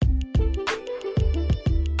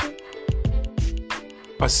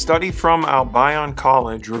A study from Albion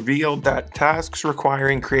College revealed that tasks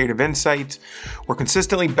requiring creative insight were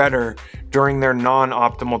consistently better during their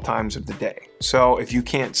non-optimal times of the day. So if you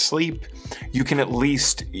can't sleep, you can at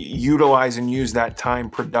least utilize and use that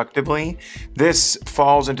time productively. This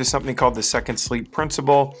falls into something called the second sleep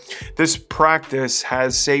principle. This practice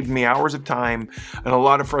has saved me hours of time and a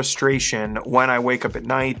lot of frustration when I wake up at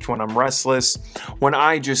night, when I'm restless, when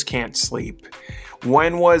I just can't sleep.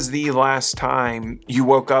 When was the last time you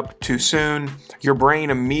woke up too soon? Your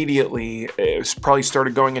brain immediately probably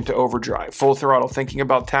started going into overdrive, full throttle, thinking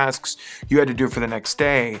about tasks you had to do for the next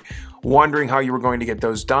day, wondering how you were going to get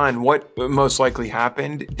those done. What most likely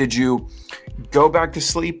happened? Did you go back to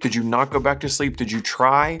sleep? Did you not go back to sleep? Did you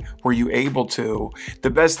try? Were you able to? The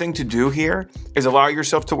best thing to do here is allow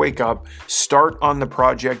yourself to wake up, start on the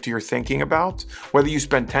project you're thinking about, whether you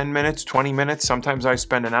spend 10 minutes, 20 minutes, sometimes I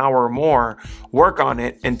spend an hour or more, work on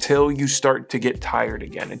it until you start to get tired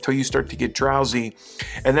again, until you start to get drowsy,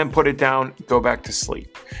 and then put it down, go back to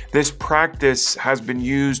sleep. This practice has been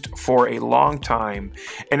used for a long time,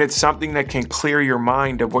 and it's something that can clear your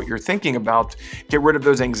mind of what you're thinking about, get rid of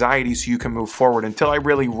those anxieties so you can move forward. Until I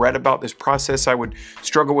really read about this process, I would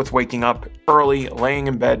struggle with waking up early, laying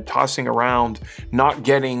in bed, tossing around, not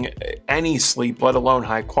getting any sleep, let alone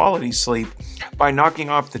high quality sleep. By knocking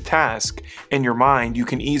off the task in your mind, you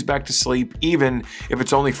can ease back to sleep, even if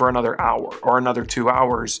it's only for another hour or another 2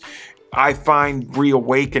 hours. I find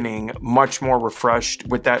reawakening much more refreshed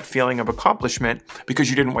with that feeling of accomplishment because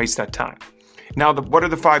you didn't waste that time. Now, what are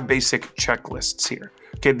the 5 basic checklists here?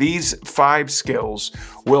 Okay, these 5 skills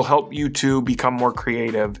will help you to become more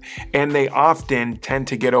creative, and they often tend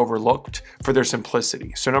to get overlooked for their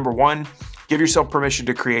simplicity. So number 1, give yourself permission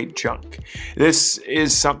to create junk. This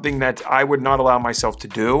is something that I would not allow myself to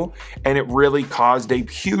do, and it really caused a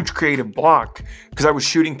huge creative block because I was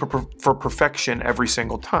shooting for perfection every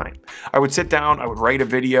single time. I would sit down, I would write a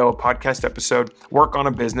video, a podcast episode, work on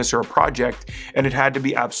a business or a project, and it had to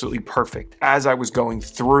be absolutely perfect as I was going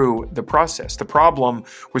through the process. The problem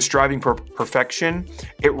with striving for perfection,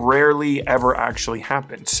 it rarely ever actually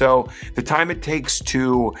happens. So the time it takes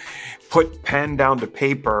to put pen down to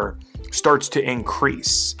paper starts to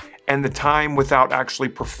increase, and the time without actually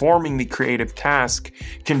performing the creative task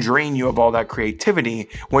can drain you of all that creativity.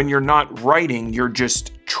 When you're not writing, you're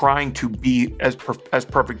just trying to be as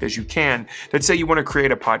perfect as you can. Let's say you want to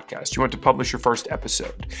create a podcast, you want to publish your first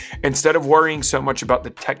episode. Instead of worrying so much about the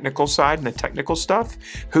technical side and the technical stuff,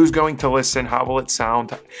 who's going to listen, how will it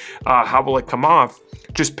sound, how will it come off,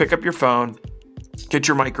 just pick up your phone, get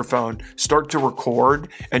your microphone, start to record,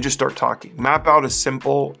 and just start talking. Map out a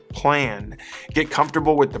simple plan. Get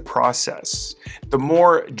comfortable with the process. The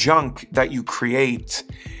more junk that you create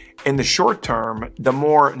in the short term, the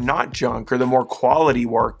more not junk or the more quality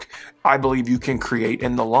work I believe you can create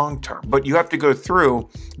in the long term. But you have to go through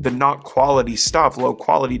the not quality stuff, low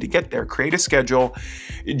quality, to get there. Create a schedule.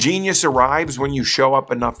 Genius arrives when you show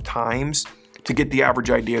up enough times to get the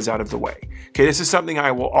average ideas out of the way. Okay, this is something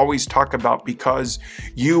I will always talk about because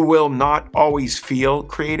you will not always feel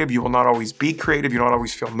creative. You will not always be creative. You don't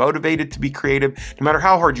always feel motivated to be creative. No matter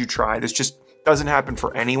how hard you try, this just doesn't happen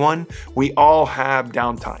for anyone. We all have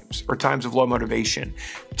down times or times of low motivation.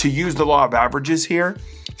 To use the law of averages here,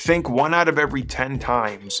 think 1 out of every 10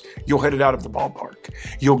 times you'll hit it out of the ballpark.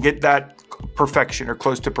 You'll get that perfection or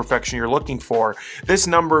close to perfection you're looking for. This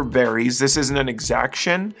number varies. This isn't an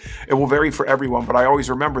exaction. It will vary for everyone, but I always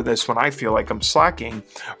remember this when I feel like I'm slacking.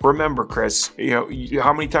 Remember, Chris,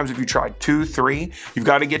 how many times have you tried? 2, 3? You've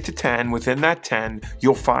got to get to 10. Within that 10,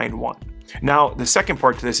 you'll find one. Now, the second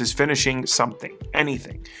part to this is finishing something,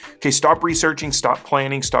 anything. Okay, stop researching, stop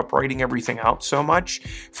planning, stop writing everything out so much.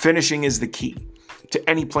 Finishing is the key to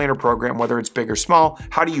any planner program, whether it's big or small.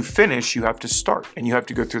 How do you finish? You have to start, and you have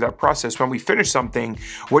to go through that process. When we finish something,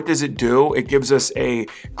 what does it do? It gives us a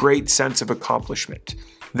great sense of accomplishment.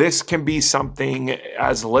 This can be something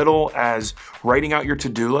as little as writing out your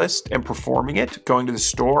to-do list and performing it, going to the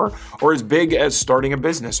store, or as big as starting a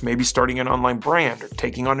business, maybe starting an online brand or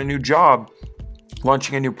taking on a new job,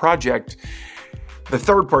 launching a new project. The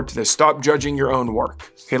third part to this, stop judging your own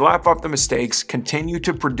work. Okay, laugh off the mistakes, continue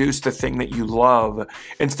to produce the thing that you love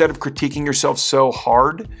instead of critiquing yourself so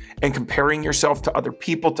hard and comparing yourself to other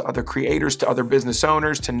people, to other creators, to other business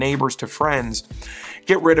owners, to neighbors, to friends.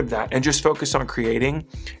 Get rid of that and just focus on creating.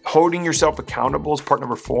 Holding yourself accountable is part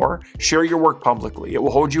number 4. Share your work publicly. It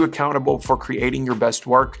will hold you accountable for creating your best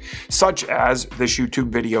work, such as this YouTube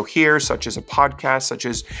video here, such as a podcast, such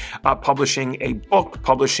as publishing a book,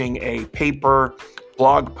 publishing a paper,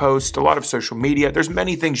 blog post, a lot of social media. There's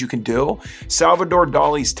many things you can do. Salvador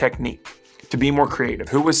Dali's technique. to be more creative.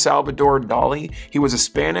 Who was Salvador Dali? He was a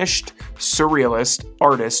Spanish surrealist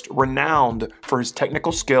artist renowned for his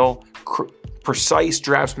technical skill, precise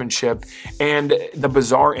draftsmanship, and the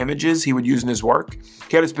bizarre images he would use in his work.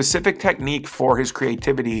 He had a specific technique for his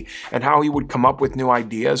creativity and how he would come up with new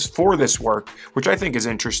ideas for this work, which I think is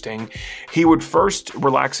interesting. He would first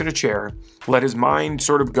relax in a chair, let his mind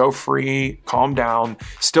sort of go free, calm down,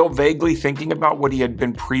 still vaguely thinking about what he had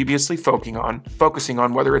been previously focusing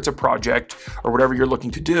on, whether it's a project or whatever you're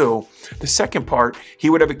looking to do. The second part, he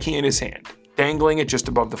would have a key in his hand, dangling it just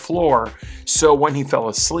above the floor, so when he fell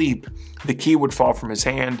asleep, the key would fall from his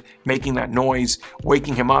hand, making that noise,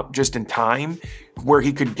 waking him up just in time, where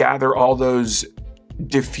he could gather all those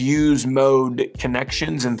diffuse mode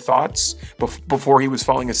connections and thoughts before he was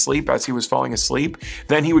falling asleep, as he was falling asleep.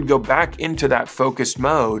 Then he would go back into that focused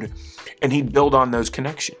mode and he'd build on those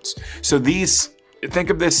connections. So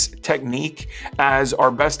think of this technique as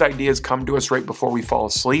our best ideas come to us right before we fall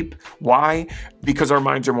asleep. Why? Because our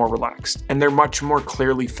minds are more relaxed and they're much more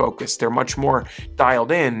clearly focused. They're much more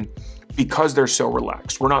dialed in because they're so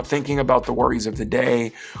relaxed. We're not thinking about the worries of the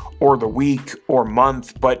day or the week or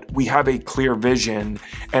month, but we have a clear vision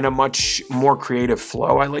and a much more creative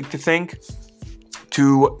flow, I like to think,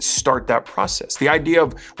 to start that process. The idea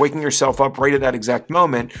of waking yourself up right at that exact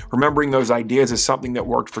moment, remembering those ideas is something that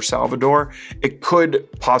worked for Salvador. It could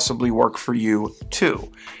possibly work for you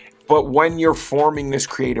too. But when you're forming this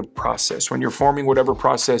creative process, when you're forming whatever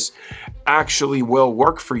process actually will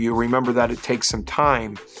work for you, remember that it takes some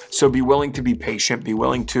time. So be willing to be patient, be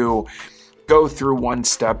willing to go through one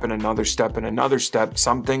step and another step and another step.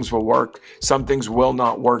 Some things will work, some things will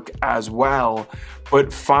not work as well,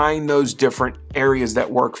 but find those different areas that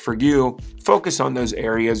work for you. Focus on those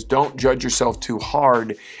areas. Don't judge yourself too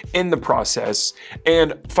hard in the process.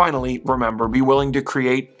 And finally, remember, be willing to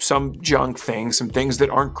create some junk things, some things that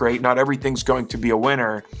aren't great. Not everything's going to be a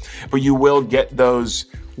winner, but you will get those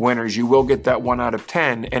winners. You will get that 1 out of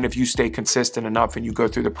 10. And if you stay consistent enough and you go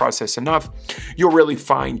through the process enough, you'll really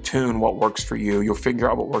fine tune what works for you. You'll figure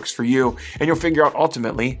out what works for you, and you'll figure out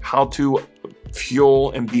ultimately how to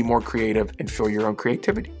fuel and be more creative and fuel your own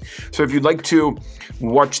creativity. So if you'd like to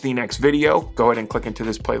watch the next video, go ahead and click into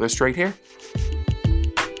this playlist right here.